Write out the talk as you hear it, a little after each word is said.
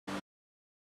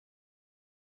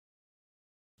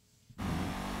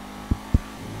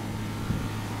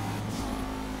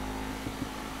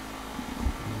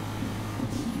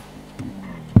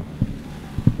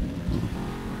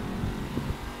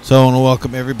So I want to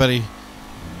welcome everybody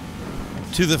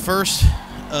to the first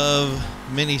of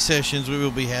many sessions we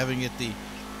will be having at the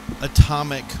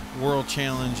Atomic World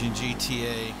Challenge in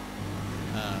GTA.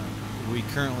 We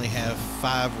currently have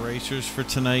 5 racers for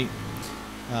tonight.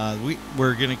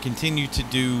 We're going to continue to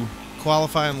do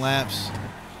qualifying laps.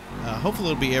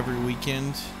 Hopefully it'll be every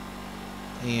weekend,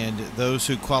 and those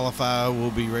who qualify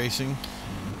will be racing.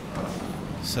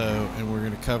 And we're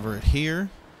going to cover it here.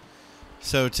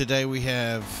 So today we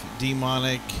have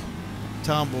Demonic,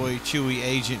 Tomboy, Chewy,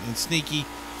 Agent, and Sneaky.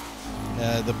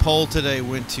 The poll today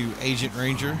went to Agent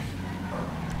Ranger.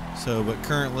 But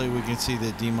currently we can see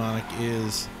that Demonic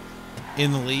is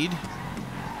in the lead.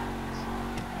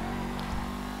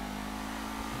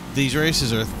 These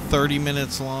races are 30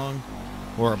 minutes long,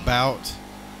 or about.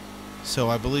 So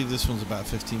I believe this one's about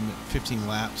 15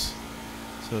 laps.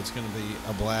 So it's going to be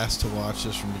a blast to watch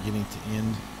this from beginning to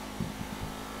end.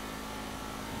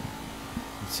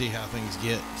 See how things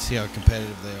get, see how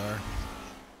competitive they are.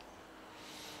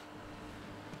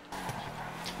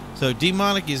 So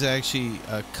Demonic is actually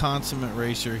a consummate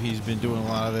racer. He's been doing a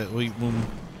lot of it. When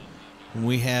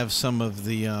we have some of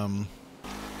the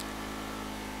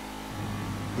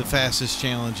fastest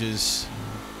challenges,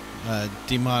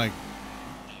 Demonic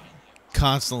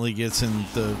constantly gets in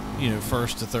the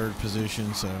first to third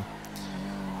position. So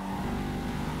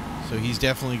he's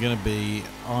definitely going to be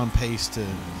on pace to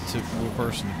a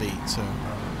person to beat. So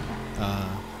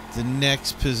the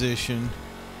next position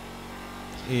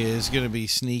is going to be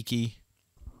Sneaky.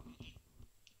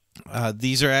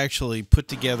 These are actually put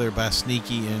together by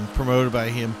Sneaky and promoted by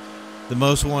him. The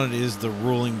most wanted is the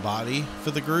ruling body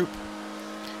for the group.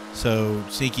 So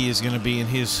Sneaky is going to be in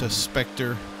his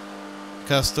Spectre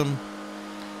custom,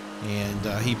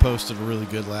 and he posted a really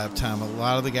good lap time. A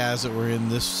lot of the guys that were in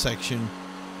this section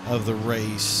of the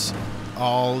race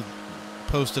all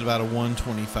posted about a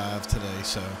 125 today,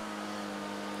 so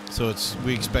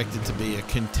we expect it to be a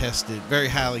contested, very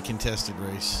highly contested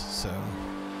race. So,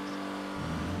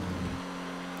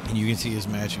 and you can see his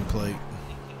matching plate.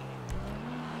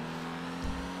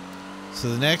 So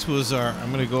the next was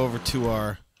I'm going to go over to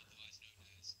our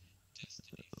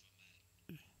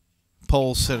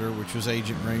pole sitter, which was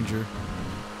Agent Ranger.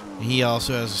 He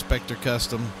also has a Spectre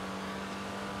custom.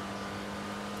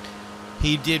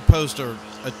 He did post a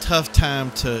tough time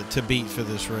to beat for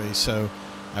this race, so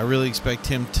I really expect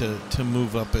him to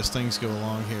move up as things go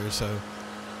along here. So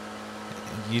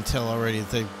you can tell already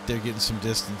that they're getting some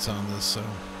distance on this. So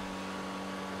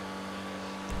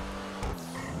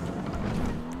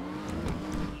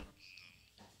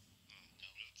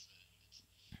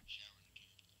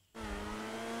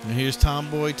and here's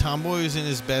Tomboy. Tomboy is in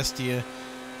his Bestia.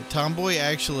 Tomboy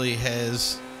actually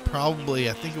has probably,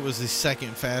 I think it was the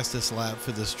second fastest lap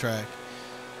for this track,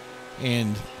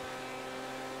 and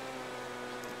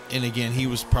again, he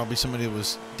was probably somebody that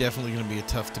was definitely going to be a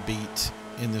tough to beat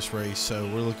in this race. So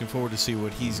we're looking forward to see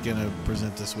what he's going to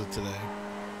present us with today.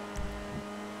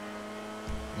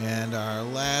 And our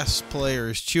last player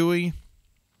is Chewy.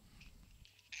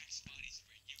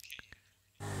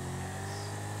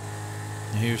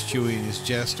 And here's Chewy and his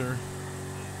Jester.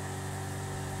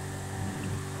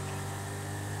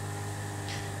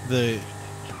 The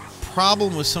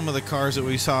problem with some of the cars that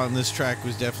we saw in this track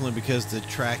was definitely because the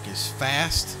track is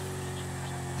fast,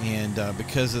 and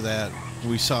because of that,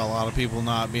 we saw a lot of people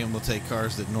not being able to take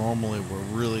cars that normally were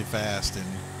really fast and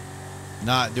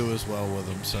not do as well with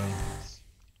them.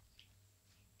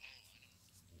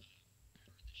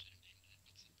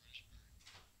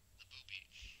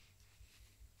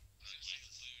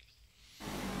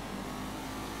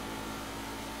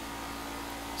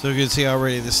 So you can see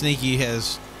already the Sneaky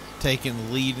has taken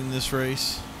the lead in this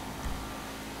race,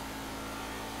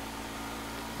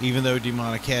 even though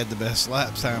Demonic had the best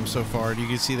lap time so far. You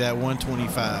can see that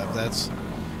 125. That's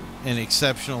an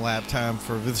exceptional lap time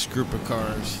for this group of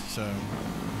cars. So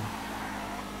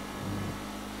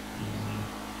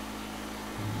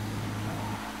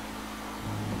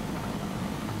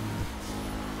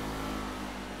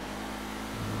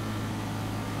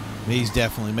he's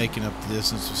definitely making up the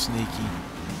distance with Sneaky.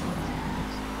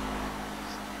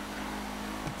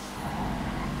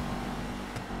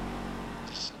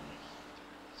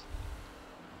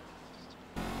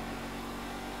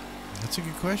 That's a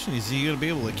good question. Is he going to be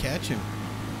able to catch him?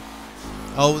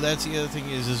 Oh, that's the other thing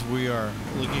is we are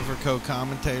looking for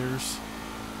co-commentators.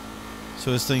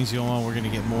 So as things go on, we're going to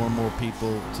get more and more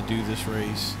people to do this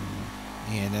race.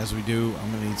 And as we do,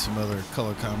 I'm going to need some other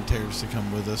color commentators to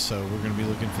come with us. So we're going to be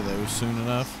looking for those soon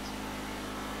enough.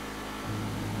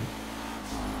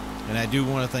 And I do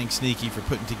want to thank Sneaki for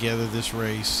putting together this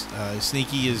race.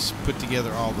 Sneaki has put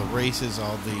together all the races,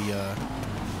 all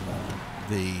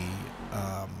the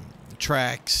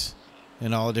tracks,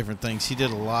 and all the different things. He did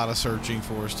a lot of searching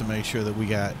for us to make sure that we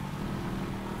got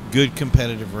good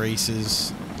competitive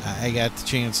races. I got the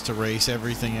chance to race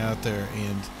everything out there,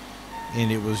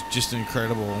 and it was just an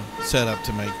incredible setup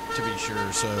to be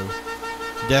sure. So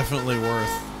definitely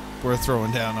worth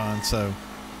throwing down on. So.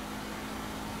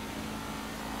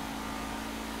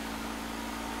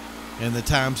 And the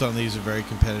times on these are very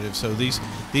competitive. So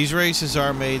these races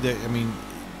are made that, I mean,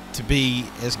 to be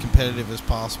as competitive as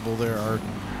possible. There are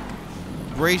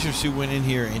racers who went in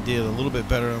here and did a little bit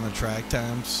better on the track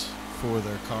times for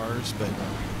their cars, but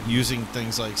using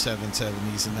things like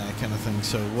 770s and that kind of thing.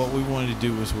 So what we wanted to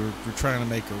do was we're trying to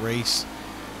make a race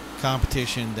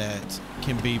competition that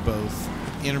can be both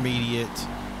intermediate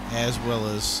as well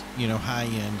as, you know, high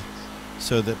end,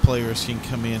 so that players can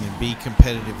come in and be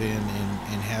competitive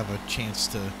and have a chance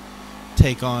to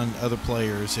take on other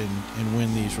players and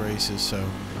win these races. So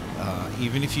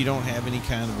even if you don't have any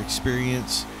kind of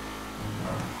experience,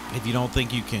 if you don't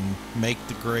think you can make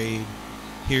the grade,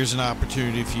 here's an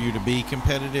opportunity for you to be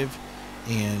competitive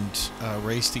and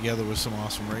race together with some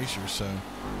awesome racers. So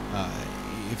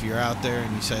if you're out there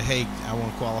and you say, hey, I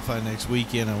want to qualify next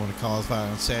weekend, I want to qualify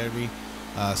on Saturday,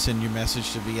 send your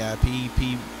message to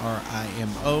VIPPrimo,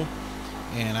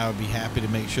 and I would be happy to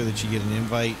make sure that you get an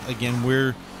invite. Again,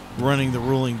 we're running the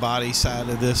ruling body side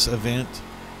of this event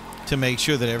to make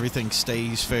sure that everything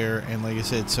stays fair, and like I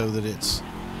said, so that it's,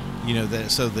 you know,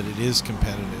 so that it is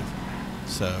competitive.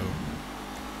 So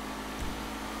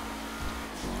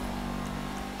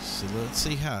let's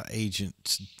see how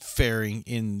Agent's faring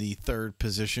in the third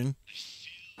position.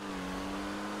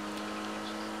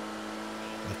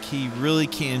 Like, he really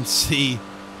can see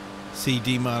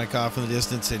Demonic off in the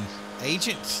distance, and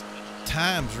Agent's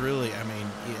times really, I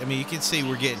mean you can see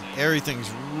we're getting everything's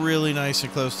really nice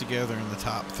and close together in the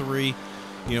top three.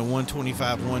 You know,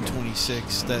 125,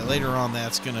 126. That later on,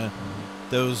 that's gonna,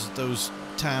 those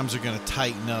times are gonna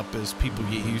tighten up as people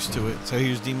get used to it. So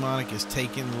here's Demonic is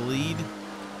taking the lead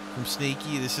from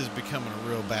Sneaki. This is becoming a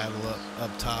real battle up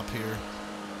top here.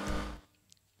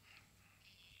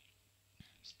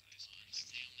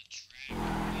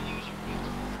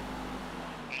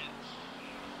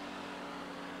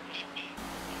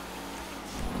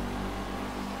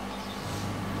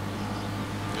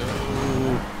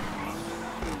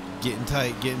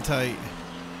 Getting tight.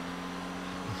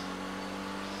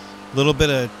 A little bit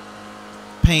of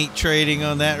paint trading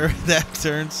on that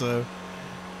turn, so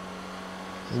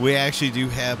we actually do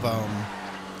have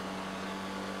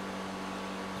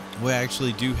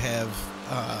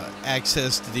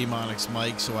access to Demonic's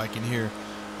mic, so I can hear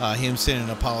him sending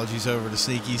apologies over to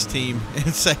Sneaky's team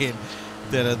and saying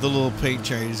that the little paint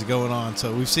trade is going on.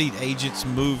 So we've seen Agents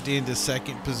moved into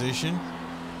second position.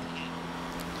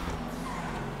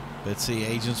 Let's see,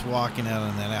 Agent's walking out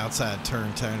on that outside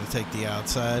turn, trying to take the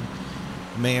outside.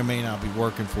 May or may not be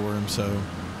working for him, so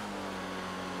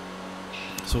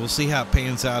we'll see how it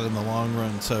pans out in the long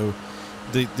run. So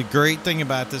the great thing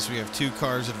about this, we have two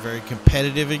cars that are very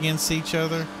competitive against each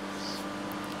other,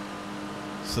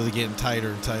 so they're getting tighter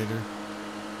and tighter.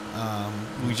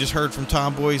 We just heard from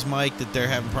Tomboy's mic that they're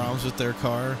having problems with their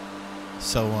car,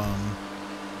 so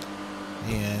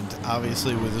and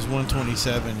obviously with his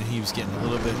 127, he was getting a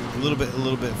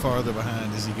little bit farther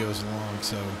behind as he goes along.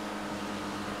 So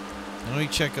let me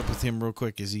check up with him real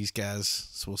quick as these guys,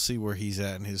 so we'll see where he's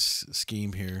at in his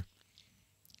scheme here.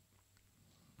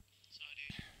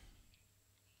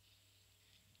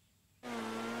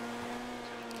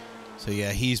 So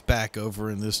yeah, he's back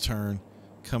over in this turn,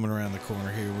 coming around the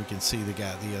corner here. We can see the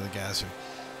other guys are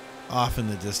off in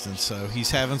the distance, so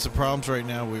he's having some problems right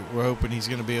now. We're hoping he's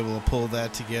going to be able to pull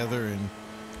that together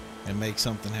and make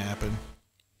something happen.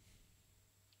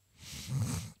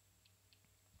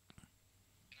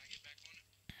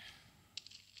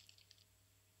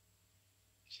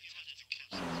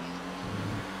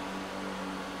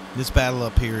 This battle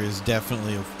up here is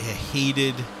definitely a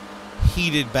heated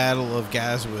battle of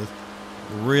guys with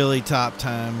really top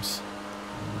times.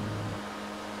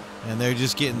 And they're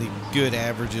just getting the good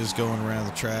averages going around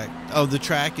the track. Oh, the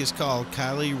track is called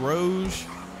Kyle Rouge.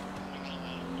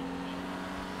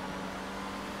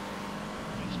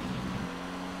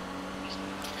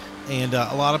 And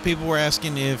a lot of people were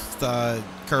asking if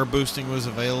curb boosting was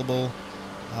available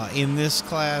in this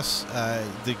class.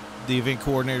 The event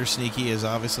coordinator, Sneaki, has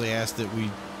obviously asked that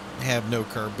we have no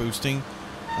curb boosting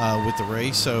with the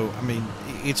race. So, I mean,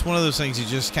 it's one of those things that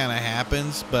just kind of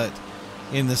happens, but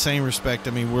in the same respect,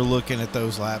 I mean, we're looking at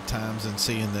those lap times and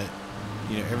seeing that,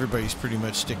 you know, everybody's pretty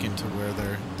much sticking to where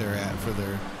they're at for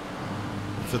their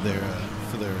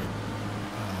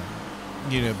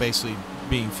you know, basically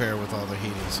being fair with all the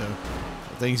heating. So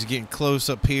things are getting close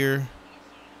up here.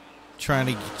 Trying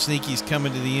to, Sneaky's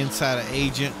coming to the inside of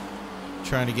Agent,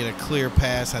 trying to get a clear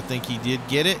pass. I think he did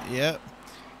get it. Yep.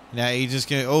 Now Agent's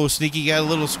gonna, oh, Sneaky got a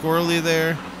little squirrely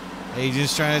there.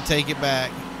 Agent's trying to take it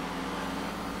back.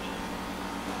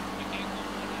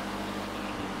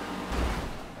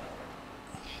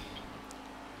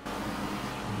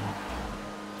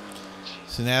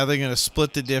 So now they're going to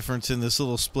split the difference in this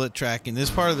little split track. And this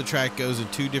part of the track goes in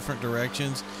 2 different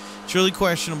directions. It's really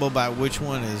questionable about which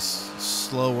one is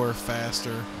slower,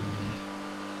 faster.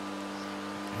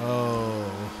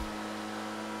 Oh.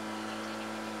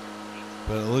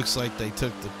 But it looks like he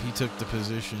took the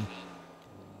position.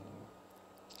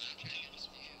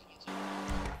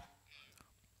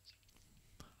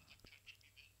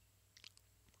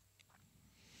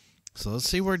 So let's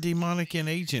see where Demonic and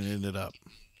Agent ended up.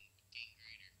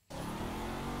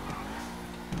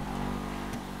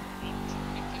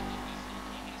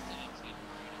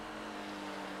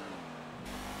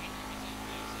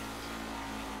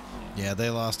 Yeah,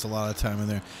 they lost a lot of time in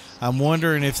there. I'm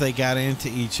wondering if they got into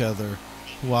each other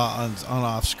while on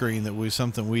off screen. That was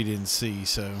something we didn't see.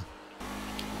 So,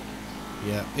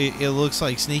 yeah, it looks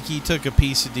like Sneaky took a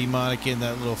piece of Demonic in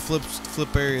that little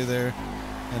flip area there,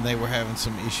 and they were having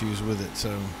some issues with it.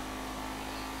 So,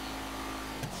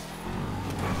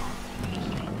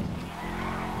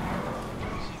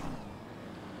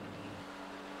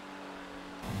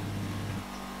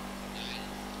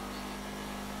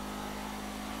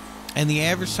 and the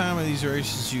average time of these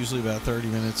races is usually about 30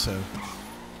 minutes, so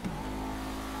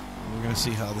we're going to see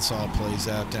how this all plays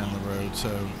out down the road.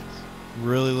 So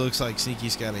really looks like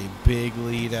Sneaky's got a big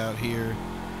lead out here,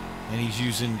 and he's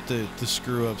using the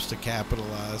screw-ups to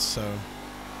capitalize. So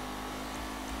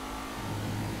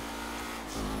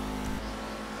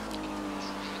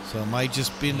it might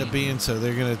just end up being, so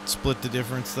they're going to split the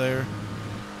difference there.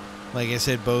 Like I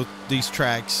said, both these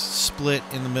tracks split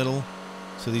in the middle.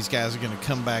 So these guys are going to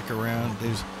come back around.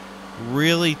 It's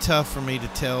really tough for me to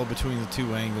tell between the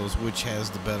 2 angles which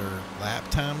has the better lap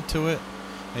time to it.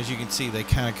 As you can see, they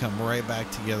kind of come right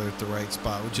back together at the right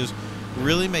spot, which is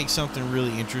really makes something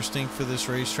really interesting for this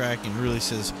racetrack, and really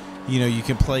says, you know, you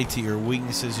can play to your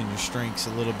weaknesses and your strengths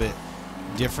a little bit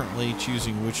differently,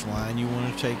 choosing which line you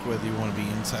want to take, whether you want to be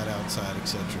inside, outside,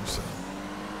 etc. So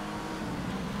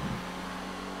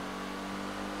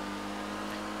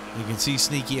you can see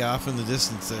Sneaky off in the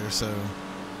distance there, so,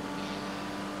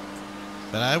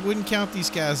 but I wouldn't count these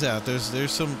guys out.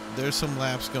 There's some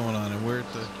laps going on, and we're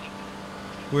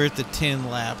at the 10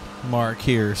 lap mark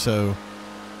here, so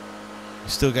we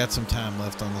still got some time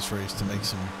left on this race to make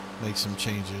some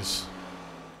changes.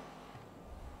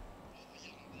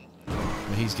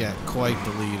 But he's got quite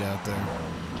the lead out there.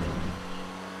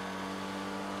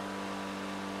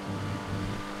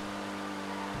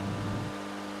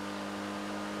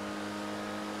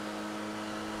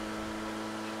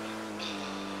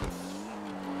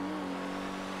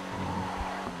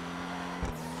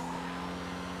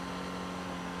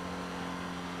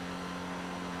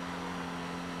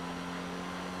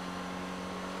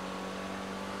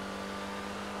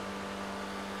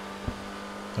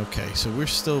 Okay, so we're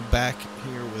still back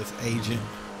here with Agent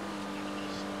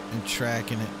and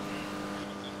tracking it.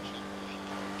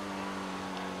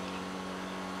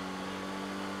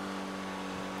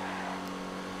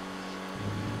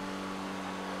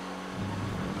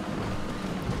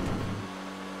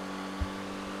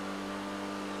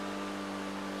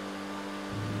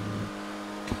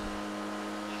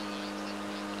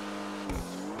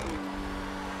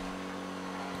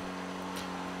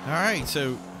 All right,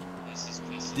 so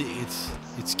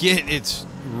it's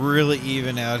really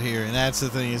even out here, and that's the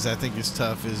thing is I think it's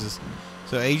tough is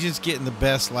so Agent's getting the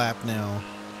best lap now,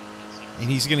 and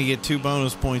he's going to get 2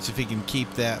 bonus points if he can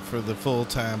keep that for the full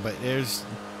time. But there's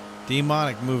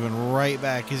Demonic moving right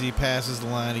back as he passes the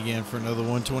line again for another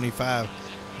 125,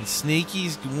 and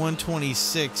Sneaky's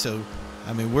 126. So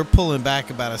I mean, we're pulling back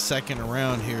about a second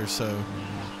around here. So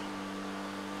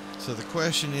the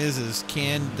question is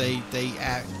can they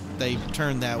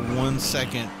turn that 1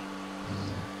 second,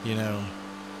 you know,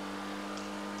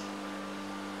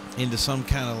 into some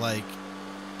kind of like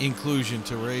inclusion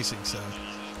to racing. So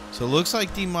it looks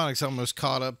like Demonic's almost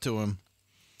caught up to him,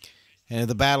 and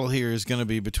the battle here is going to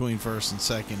be between first and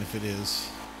second if it is.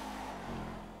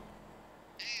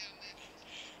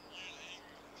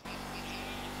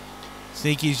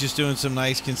 Sneaky's just doing some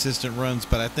nice consistent runs,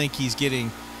 but I think he's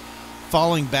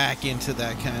falling back into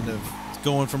that kind of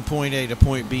going from point A to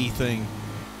point B thing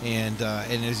and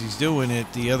as he's doing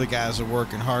it, the other guys are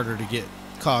working harder to get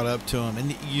caught up to him.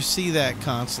 And you see that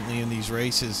constantly in these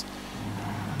races.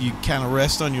 You kind of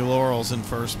rest on your laurels in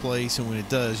first place, and when it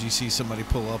does, you see somebody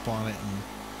pull up on it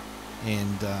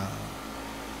and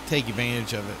take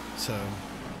advantage of it. So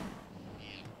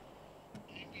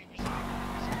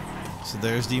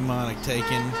there's Demonic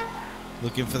taking,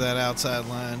 looking for that outside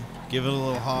line. Give it a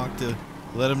little honk to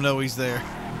let him know he's there.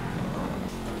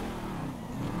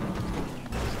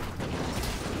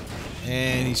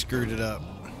 And he screwed it up.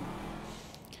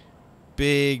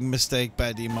 Big mistake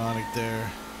by Demonic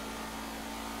there.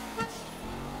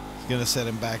 He's going to set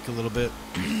him back a little bit.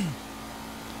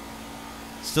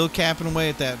 Still capping away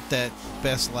at that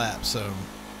best lap, so.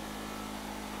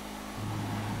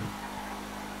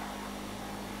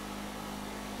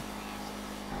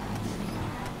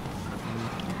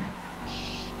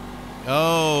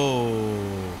 Oh.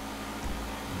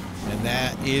 And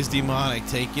that is Demonic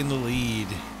taking the lead.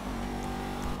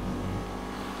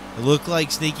 It looked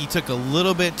like Sneaky took a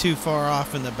little bit too far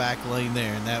off in the back lane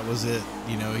there, and that was it.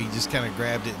 You know, he just kind of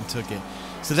grabbed it and took it.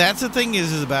 So that's the thing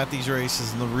is about these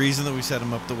races, and the reason that we set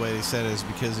them up the way they set it is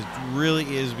because it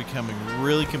really is becoming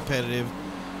really competitive.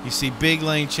 You see big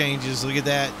lane changes. Look at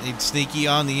that. It's Sneaky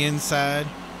on the inside.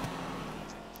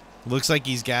 Looks like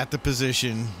he's got the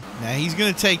position. Now he's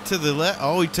going to take to the left.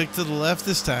 Oh, he took to the left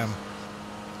this time.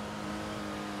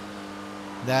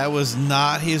 That was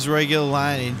not his regular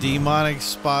line, and Demonic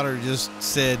spotter just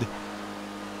said,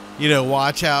 you know,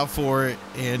 watch out for it,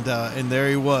 and there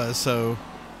he was. So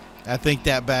I think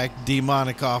that backed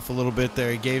Demonic off a little bit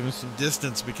there. He gave him some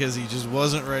distance because he just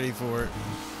wasn't ready for it.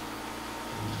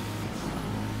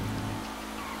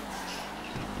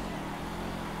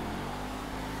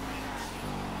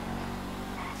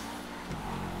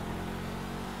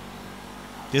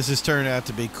 This has turned out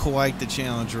to be quite the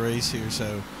challenge race here,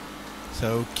 so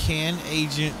can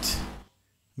Agent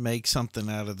make something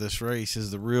out of this race is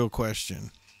the real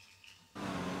question. And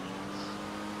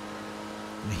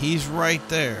he's right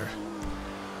there,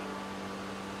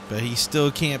 but he still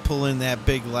can't pull in that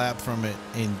big lap from it.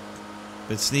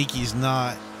 But Sneaky's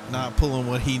not pulling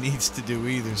what he needs to do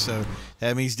either. So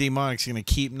that means Demonic's going to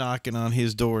keep knocking on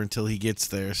his door until he gets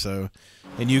there. So,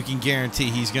 and you can guarantee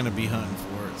he's going to be hunting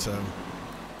for it. So.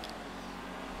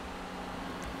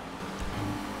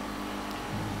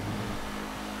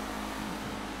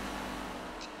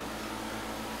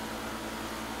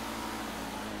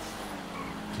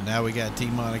 Now we got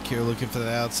Demonic here looking for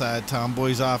the outside.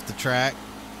 Tomboy's off the track.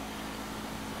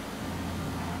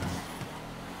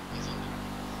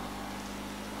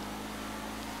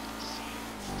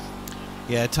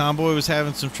 Yeah, Tomboy was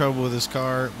having some trouble with his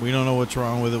car. We don't know what's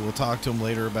wrong with it. We'll talk to him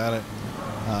later about it.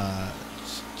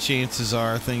 Chances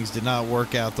are things did not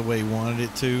work out the way he wanted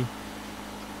it to.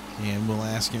 And we'll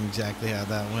ask him exactly how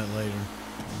that went later.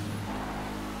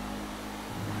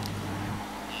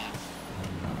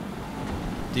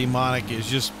 Demonic is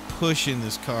just pushing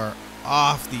this car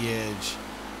off the edge.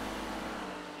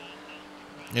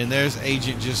 And there's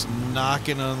Agent just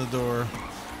knocking on the door.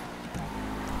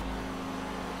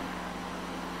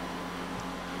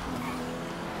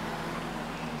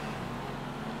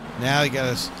 Now they got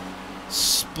us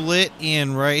split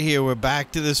in right here. We're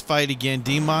back to this fight again.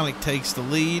 Demonic takes the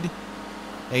lead.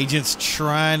 Agent's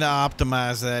trying to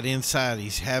optimize that inside.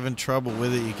 He's having trouble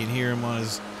with it. You can hear him on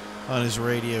his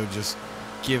radio just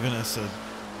giving us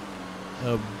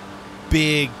a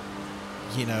big,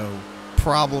 you know,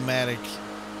 problematic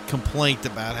complaint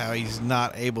about how he's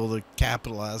not able to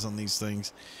capitalize on these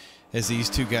things as these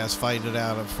two guys fight it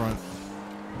out up front.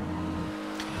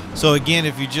 So again,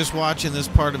 if you're just watching this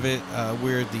part of it,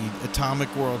 we're the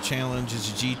Atomic World Challenge. It's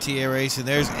a GTA race, and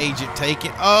there's Agent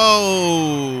taking.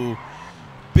 Oh,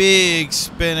 big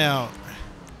spin out.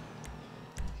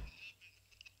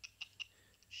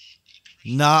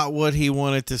 Not what he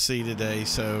wanted to see today,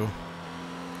 so.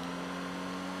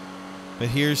 But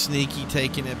here's Sneaky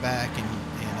taking it back, and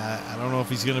I don't know if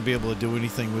he's going to be able to do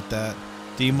anything with that.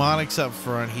 Demonic's up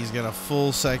front. He's got a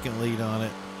full second lead on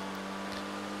it.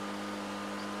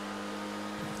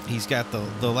 He's got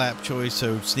the lap choice,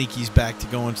 so Sneaky's back to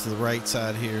going to the right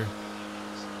side here.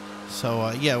 So,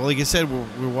 yeah, well, like I said,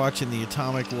 we're watching the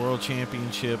Atomic World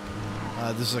Championship.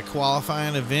 This is a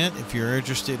qualifying event. If you're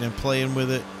interested in playing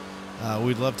with it,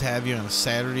 we'd love to have you on a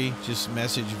Saturday. Just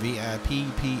message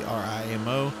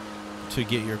VIPPrimo to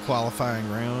get your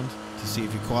qualifying round to see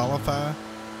if you qualify.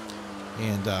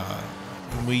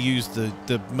 And we use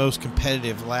the most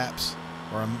competitive laps,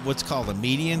 or what's called a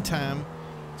median time,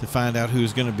 to find out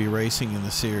who's going to be racing in the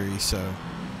series. So,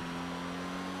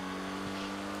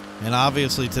 and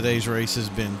obviously today's race has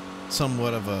been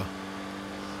somewhat of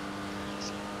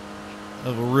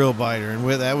of a real biter. And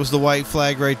that was the white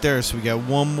flag right there. So we got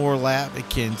one more lap.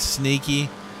 Can Sneaky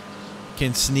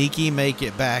make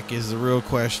it back is the real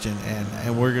question,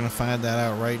 and we're gonna find that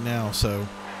out right now. So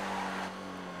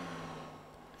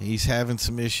he's having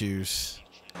some issues.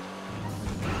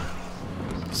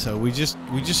 So we just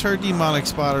heard Demonic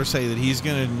Spotter say that he's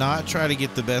gonna not try to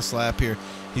get the best lap here.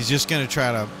 He's just gonna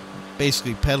try to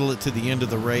basically pedal it to the end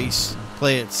of the race,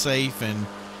 play it safe,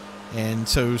 and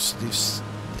so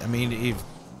I mean, if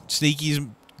Sneaky's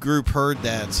group heard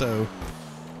that, so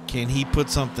can he put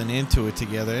something into it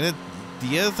together? And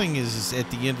the other thing is at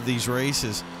the end of these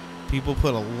races, people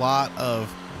put a lot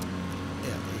of,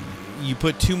 you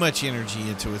put too much energy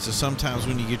into it. So sometimes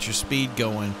when you get your speed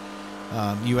going,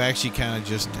 you actually kind of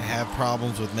just have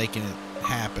problems with making it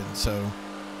happen. So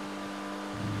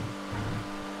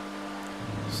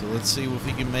let's see if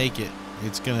he can make it. I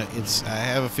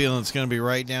have a feeling it's gonna be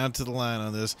right down to the line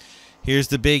on this. Here's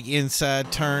the big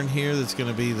inside turn here. That's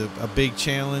gonna be a big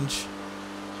challenge.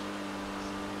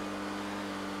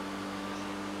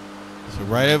 So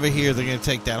right over here, they're going to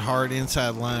take that hard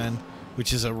inside line,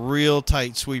 which is a real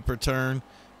tight sweeper turn,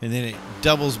 and then it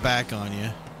doubles back on you.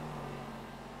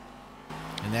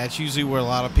 And that's usually where a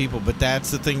lot of people, but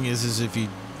that's the thing is if you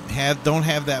don't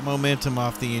have that momentum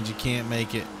off the end, you can't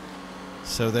make it.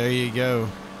 So there you go.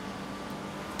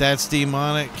 That's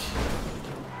Demonic,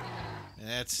 and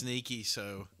that's Sneaky.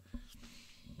 So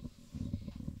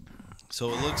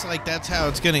it looks like that's how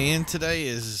it's going to end today,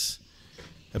 is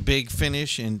a big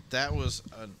finish, and that was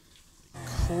a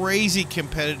crazy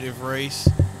competitive race.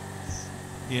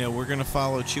 You know, we're going to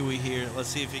follow Chewy here. Let's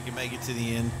see if he can make it to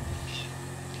the end.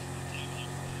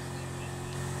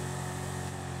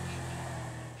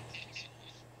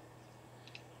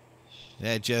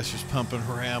 That Jester's pumping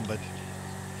around, but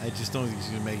I just don't think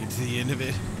he's going to make it to the end of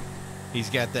it. He's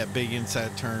got that big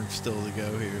inside turn still to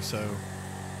go here, so.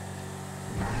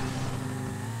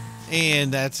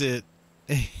 And that's it.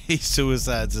 He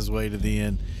suicides his way to the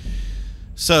end.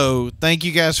 So thank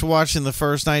you guys for watching the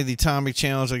first night of the Atomic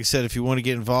Challenge. Like I said, if you want to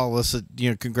get involved,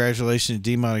 congratulations to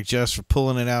Demonic Just for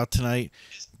pulling it out tonight.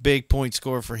 Big point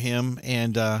score for him.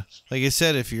 And like I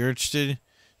said, if you're interested,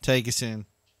 take us in.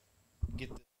 Get